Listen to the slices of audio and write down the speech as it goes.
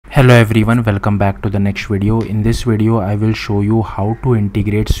Hello everyone, welcome back to the next video. In this video I will show you how to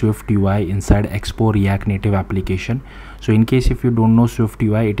integrate SwiftUI inside Expo React Native application. So in case if you don't know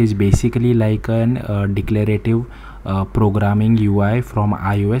SwiftUI, it is basically like an declarative programming UI from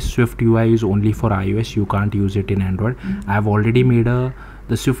iOS. SwiftUI is only for iOS, you can't use it in Android. I have already made the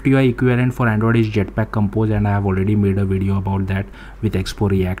SwiftUI equivalent for Android is Jetpack Compose, and I have already made a video about that with Expo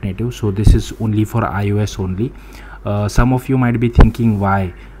React Native. So this is only for iOS only. Some of you might be thinking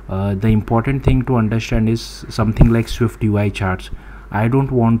why. The important thing to understand is something like SwiftUI charts. I don't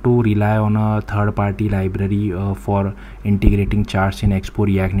want to rely on a third-party library for integrating charts in Expo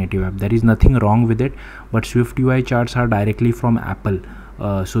React Native app. There is nothing wrong with it, but SwiftUI charts are directly from Apple.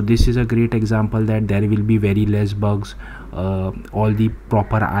 So this is a great example that there will be very less bugs. All the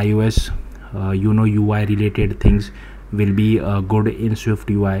proper iOS UI related things will be good in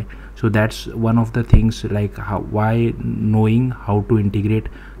SwiftUI. So that's one of the things, like why knowing how to integrate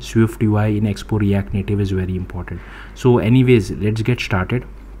SwiftUI in Expo React Native is very important. So anyways, let's get started.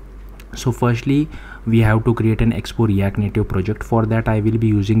 So firstly, we have to create an Expo React Native project. For that I will be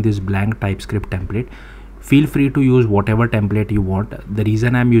using this blank TypeScript template. Feel free to use whatever template you want. The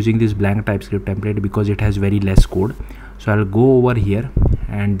reason I'm using this blank TypeScript template because it has very less code. So I'll go over here,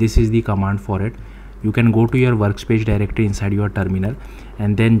 and this is the command for it. You can go to your workspace directly inside your terminal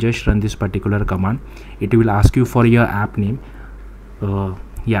and then just run this particular command. It will ask you for your app name.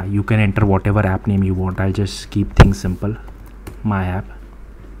 Yeah, you can enter whatever app name you want. I'll just keep things simple, my app.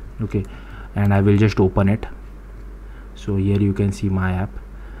 Okay, and I will just open it. So here you can see my app.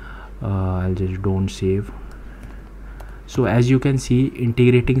 I'll just don't save. So as you can see,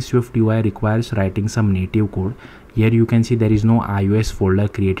 integrating SwiftUI requires writing some native code. Here you can see there is no iOS folder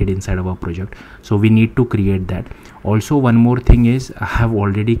created inside our project, so we need to create that. Also, one more thing is I have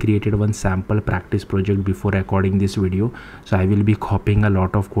already created one sample practice project before recording this video, so I will be copying a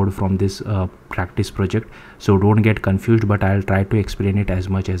lot of code from this practice project. So don't get confused, but I'll try to explain it as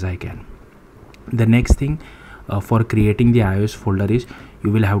much as I can. The next thing for creating the iOS folder is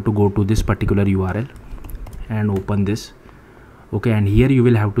you will have to go to this particular URL and open this. Okay, and here you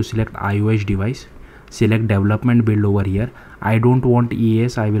will have to select iOS device, select development build over here. I don't want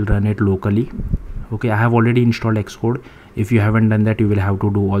EAS, I will run it locally. Okay, I have already installed Xcode. If you haven't done that, you will have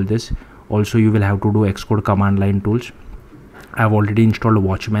to do all this. Also, you will have to do Xcode command line tools. I have already installed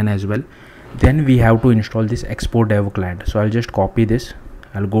Watchman as well. Then we have to install this Expo dev client. So I'll just copy this.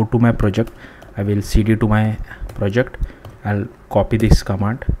 I'll go to my project. I will cd to my project. I'll copy this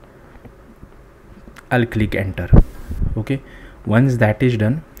command. I'll click enter. Okay, once that is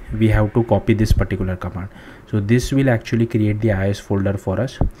done, we have to copy this particular command. So this will actually create the iOS folder for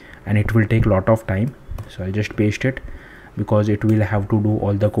us, and it will take a lot of time. So I'll just paste it because it will have to do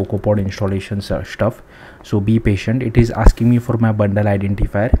all the CocoaPod installation stuff. So be patient. It is asking me for my bundle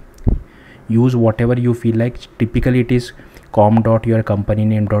identifier. Use whatever you feel like. Typically it is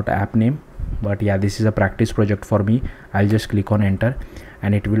com.yourcompanyname.app name, but yeah, this is a practice project for me. I'll just click on enter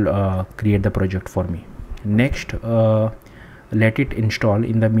and it will create the project for me. Next, let it install.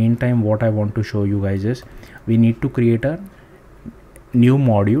 In the meantime, what I want to show you guys is we need to create a new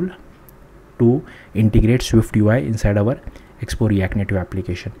module to integrate SwiftUI inside our Expo React Native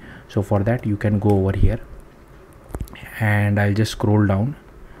application. So for that you can go over here, and I'll just scroll down,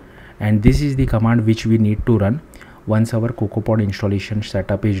 and this is the command which we need to run once our CocoaPod installation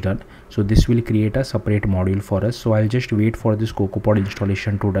setup is done. So this will create a separate module for us. So I'll just wait for this CocoaPod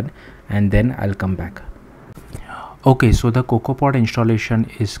installation to done, and then I'll come back. Okay, so the CocoaPod installation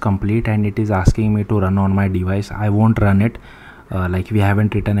is complete and it is asking me to run on my device. I won't run it, like we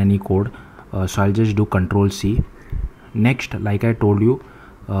haven't written any code. So I'll just do Ctrl+C. Next, like I told you,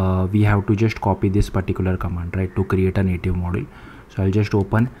 we have to just copy this particular command, right, to create a native module. So I'll just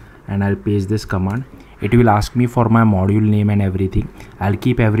open and I'll paste this command. It will ask me for my module name and everything. I'll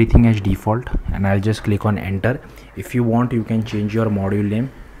keep everything as default and I'll just click on enter. If you want, you can change your module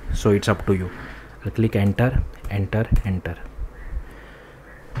name, so it's up to you. I'll click enter, enter, enter.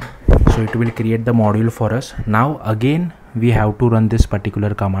 So it will create the module for us. Now again we have to run this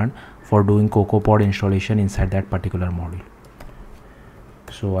particular command for doing CocoaPod installation inside that particular module.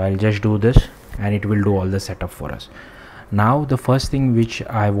 So I'll just do this and it will do all the setup for us. Now the first thing which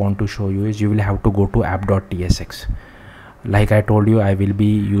I want to show you is you will have to go to app.tsx. Like I told you, I will be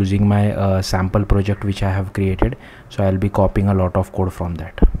using my sample project which I have created, so I'll be copying a lot of code from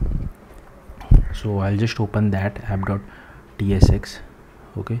that. So I'll just open that app.tsx.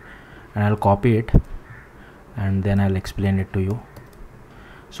 okay, and I'll copy it and then I'll explain it to you.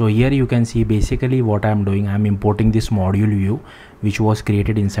 So here you can see basically what I'm doing. I'm importing this module view which was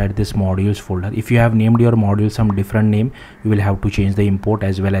created inside this modules folder. If you have named your module some different name, you will have to change the import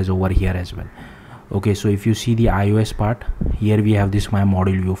as well as over here as well. Okay, so if you see the iOS part, here we have this my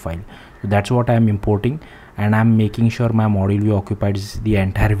module view file. So that's what I'm importing, and I'm making sure my module view occupies the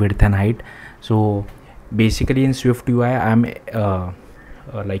entire width and height. So basically in SwiftUI I'm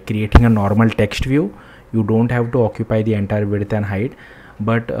like creating a normal text view. You don't have to occupy the entire width and height,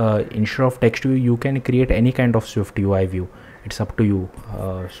 but instead of text view you can create any kind of SwiftUI view. It's up to you.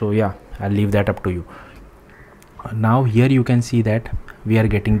 So yeah, I'll leave that up to you. Now here you can see that we are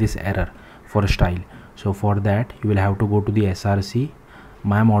getting this error for style. So for that you will have to go to the src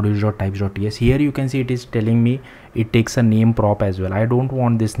my modules.types.ts. Here you can see it is telling me it takes a name prop as well. I don't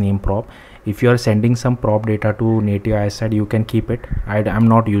want this name prop. If you are sending some prop data to native IIS side, you can keep it. I'm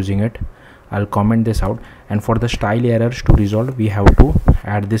not using it. I'll comment this out. And for the style errors to resolve, we have to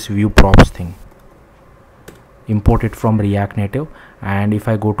add this view props thing, import it from React Native, and if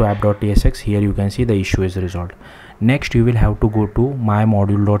I go to app.tsx, here you can see the issue is resolved. Next you will have to go to my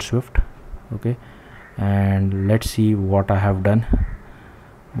module.swift. Okay, and let's see what I have done.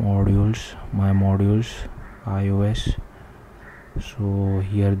 Modules, my modules, iOS. So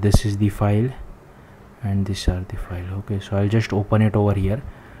here this is the file and these are the file. Okay, so I'll just open it over here.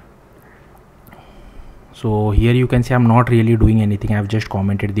 So here you can see I'm not really doing anything. I've just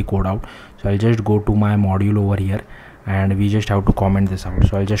commented the code out. So I'll just go to my module over here and we just have to comment this out.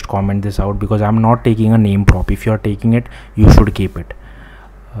 So I'll just comment this out because I'm not taking a name prop. If you're taking it, you should keep it.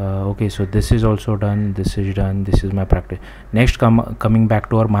 Okay, so this is also done, this is done, this is my practice. Next coming back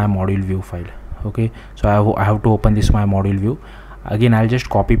to our my module view file. Okay, so I have to open this my module view. Again I'll just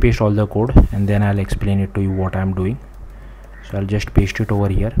copy paste all the code and then I'll explain it to you what I'm doing. So I'll just paste it over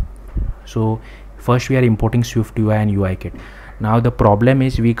here. So first we are importing SwiftUI and UIKit. Now the problem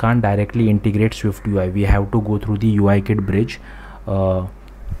is we can't directly integrate SwiftUI. We have to go through the UIKit bridge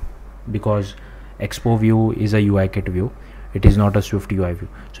because Expo view is a UIKit view. It is not a SwiftUI view.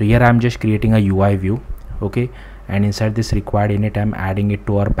 So here I'm just creating a UI view. Okay, and inside this required init I'm adding it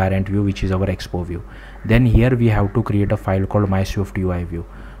to our parent view, which is our Expo view. Then here we have to create a file called my SwiftUI view.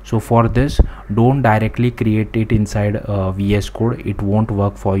 So for this, don't directly create it inside VS Code. It won't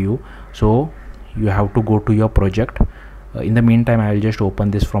work for you. So you have to go to your project. In the meantime I will just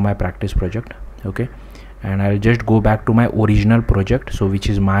open this from my practice project. Okay, and I'll just go back to my original project, so which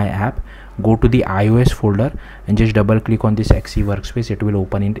is my app. Go to the iOS folder and just double click on this XE workspace. It will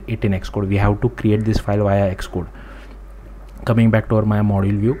open it in Xcode. We have to create this file via Xcode. Coming back to our my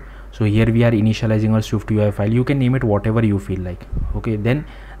module view. So here we are initializing our SwiftUI file. You can name it whatever you feel like. Okay, then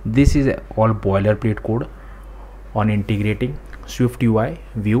this is all boilerplate code on integrating SwiftUI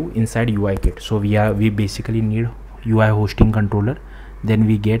view inside UIKit. So we basically need UI hosting controller. Then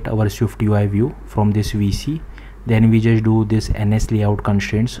we get our SwiftUI view from this VC. Then we just do this NS layout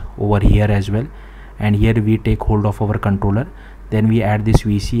constraints over here as well, and here we take hold of our controller. Then we add this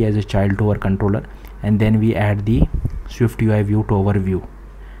VC as a child to our controller, and then we add the SwiftUI view to our view.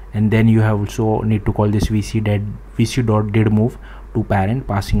 And then you have also need to call this vc.didMove to parent,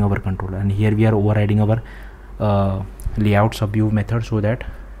 passing our controller. And here we are overriding our layout subview method so that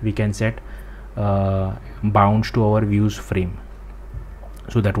we can set bounds to our views frame,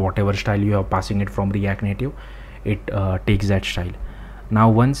 so that whatever style you are passing it from React Native, it takes that style. Now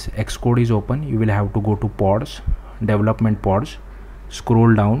once Xcode is open, you will have to go to pods, development pods,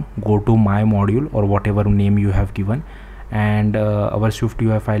 scroll down, go to my module or whatever name you have given, and our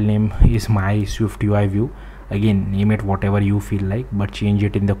SwiftUI file name is my SwiftUI view. Again, name it whatever you feel like, but change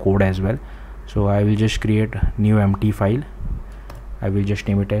it in the code as well. So I will just create new empty file. I will just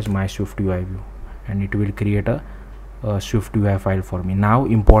name it as my SwiftUI view, and it will create a SwiftUI file for me. Now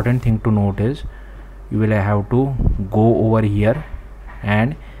important thing to note is you will have to go over here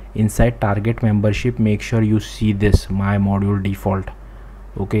and inside target membership make sure you see this my module default.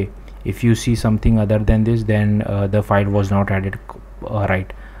 Okay, if you see something other than this, then the file was not added right.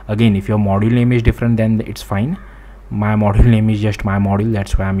 Again, if your module name is different, then it's fine. My module name is just my module,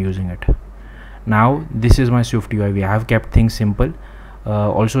 that's why I'm using it. Now this is my SwiftUI view. I have kept things simple.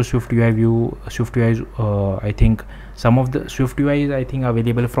 Also SwiftUI view, SwiftUI is I think some of the SwiftUI is I think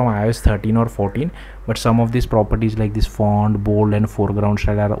available from iOS 13 or 14, but some of these properties like this font, bold and foreground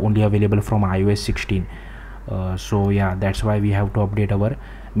style are only available from iOS 16. So yeah, that's why we have to update our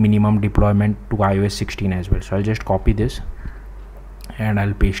minimum deployment to iOS 16 as well. So I'll just copy this and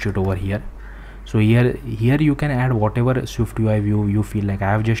I'll paste it over here. So here you can add whatever SwiftUI view you feel like. I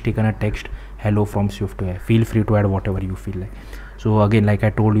have just taken a text hello from SwiftUI. Feel free to add whatever you feel like. So again, like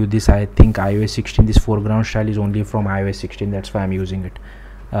I told you, this I think iOS 16, this foreground style is only from iOS 16, that's why I'm using it.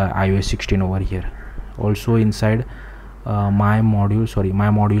 iOS 16 over here. Also inside my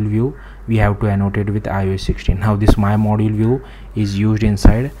module view, we have to annotate with iOS 16. Now this my module view is used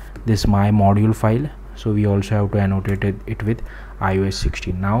inside this my module file, so we also have to annotate it with iOS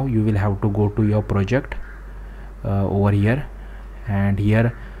 16. Now you will have to go to your project over here, and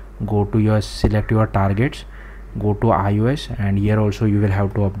here go to your select your targets, go to iOS, and here also you will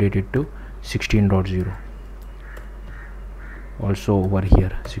have to update it to 16.0. also over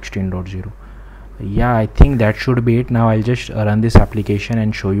here 16.0. yeah, I think that should be it. Now I'll just run this application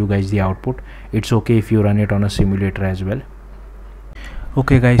and show you guys the output. It's okay if you run it on a simulator as well.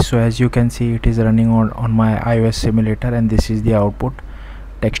 Okay guys, so as you can see, it is running on my iOS simulator, and this is the output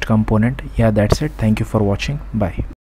text component. Yeah, that's it. Thank you for watching. Bye.